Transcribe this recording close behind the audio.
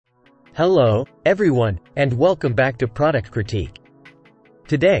Hello, everyone, and welcome back to Product Critique.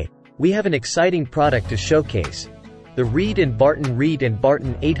 Today, we have an exciting product to showcase. The Reed & Barton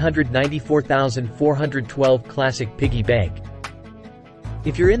 894412 Classic Piggy Bank.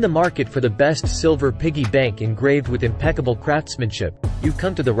 If you're in the market for the best Silver Piggy Bank engraved with impeccable craftsmanship, you've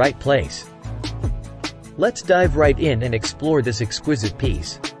come to the right place. Let's dive right in and explore this exquisite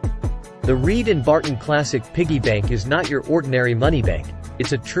piece. The Reed & Barton Classic Piggy Bank is not your ordinary money bank.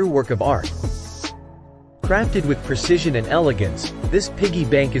 It's a true work of art. Crafted with precision and elegance, this piggy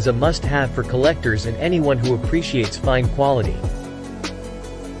bank is a must-have for collectors and anyone who appreciates fine quality.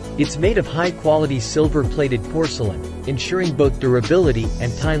 It's made of high-quality silver-plated porcelain, ensuring both durability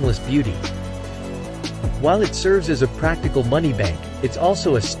and timeless beauty. While it serves as a practical money bank, it's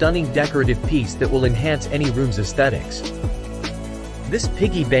also a stunning decorative piece that will enhance any room's aesthetics. This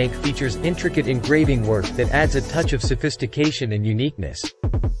piggy bank features intricate engraving work that adds a touch of sophistication and uniqueness.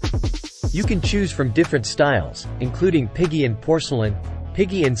 You can choose from different styles, including piggy and porcelain,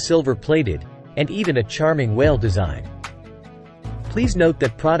 piggy and silver-plated, and even a charming whale design. Please note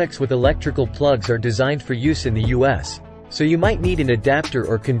that products with electrical plugs are designed for use in the US, so you might need an adapter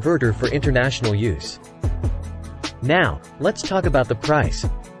or converter for international use. Now, let's talk about the price.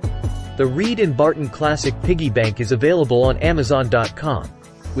 The Reed & Barton Classic Piggy Bank is available on Amazon.com,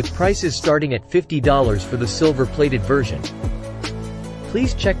 with prices starting at $50 for the silver-plated version.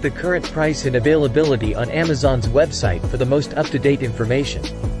 Please check the current price and availability on Amazon's website for the most up-to-date information.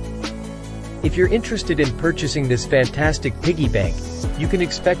 If you're interested in purchasing this fantastic piggy bank, you can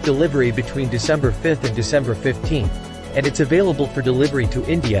expect delivery between December 5th and December 15th, and it's available for delivery to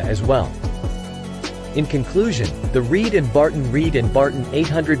India as well. In conclusion, the Reed & Barton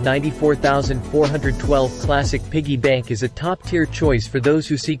 894412 Classic Piggy Bank is a top-tier choice for those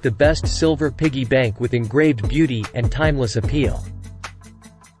who seek the best silver piggy bank with engraved beauty and timeless appeal.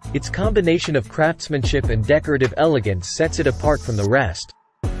 Its combination of craftsmanship and decorative elegance sets it apart from the rest.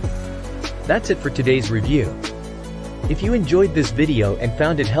 That's it for today's review. If you enjoyed this video and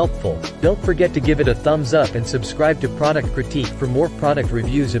found it helpful, don't forget to give it a thumbs up and subscribe to Product Critique for more product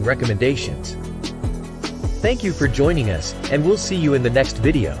reviews and recommendations. Thank you for joining us, and we'll see you in the next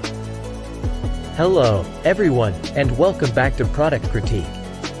video. Hello, everyone, and welcome back to Product Critique.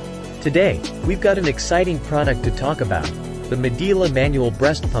 Today, we've got an exciting product to talk about, the Medela Manual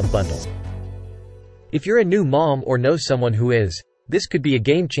Breast Pump Bundle. If you're a new mom or know someone who is, this could be a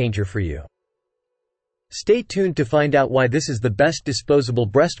game changer for you. Stay tuned to find out why this is the best disposable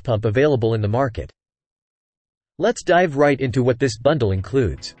breast pump available in the market. Let's dive right into what this bundle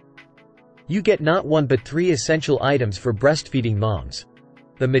includes. You get not one but three essential items for breastfeeding moms.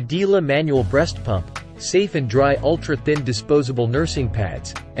 The Medela Manual Breast Pump, safe and dry ultra-thin disposable nursing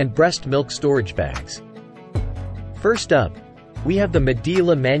pads, and breast milk storage bags. First up, we have the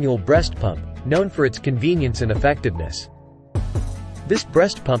Medela Manual Breast Pump, known for its convenience and effectiveness. This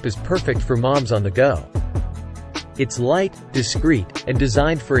breast pump is perfect for moms on the go. It's light, discreet, and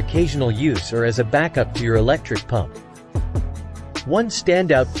designed for occasional use or as a backup to your electric pump. One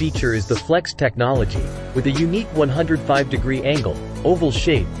standout feature is the Flex technology, with a unique 105-degree angle, oval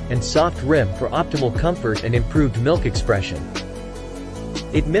shape, and soft rim for optimal comfort and improved milk expression.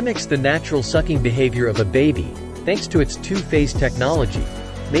 It mimics the natural sucking behavior of a baby, thanks to its two-phase technology,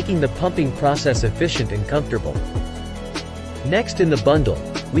 making the pumping process efficient and comfortable. Next in the bundle,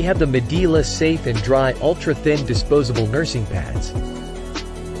 we have the Medela Safe and Dry Ultra-Thin Disposable Nursing Pads.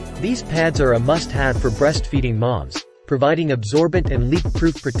 These pads are a must-have for breastfeeding moms, providing absorbent and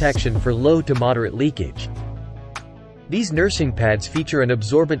leak-proof protection for low to moderate leakage. These nursing pads feature an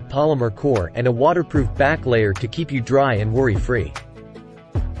absorbent polymer core and a waterproof back layer to keep you dry and worry-free.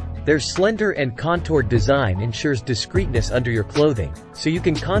 Their slender and contoured design ensures discreetness under your clothing, so you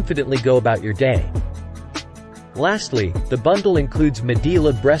can confidently go about your day. Lastly, the bundle includes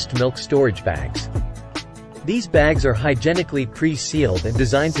Medela breast milk storage bags. These bags are hygienically pre-sealed and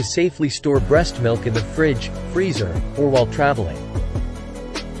designed to safely store breast milk in the fridge, freezer, or while traveling.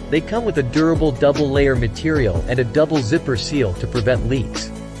 They come with a durable double-layer material and a double zipper seal to prevent leaks.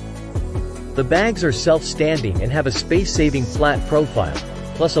 The bags are self-standing and have a space-saving flat profile,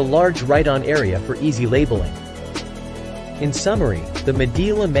 plus a large write-on area for easy labeling. In summary, the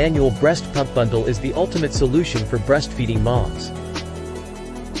Medela Manual Breast Pump Bundle is the ultimate solution for breastfeeding moms.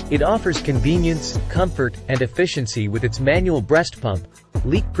 It offers convenience, comfort, and efficiency with its manual breast pump,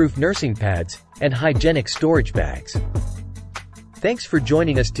 leak-proof nursing pads, and hygienic storage bags. Thanks for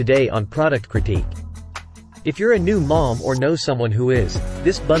joining us today on Product Critique. If you're a new mom or know someone who is,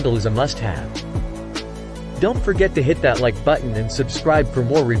 this bundle is a must-have. Don't forget to hit that like button and subscribe for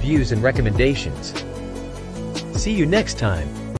more reviews and recommendations. See you next time.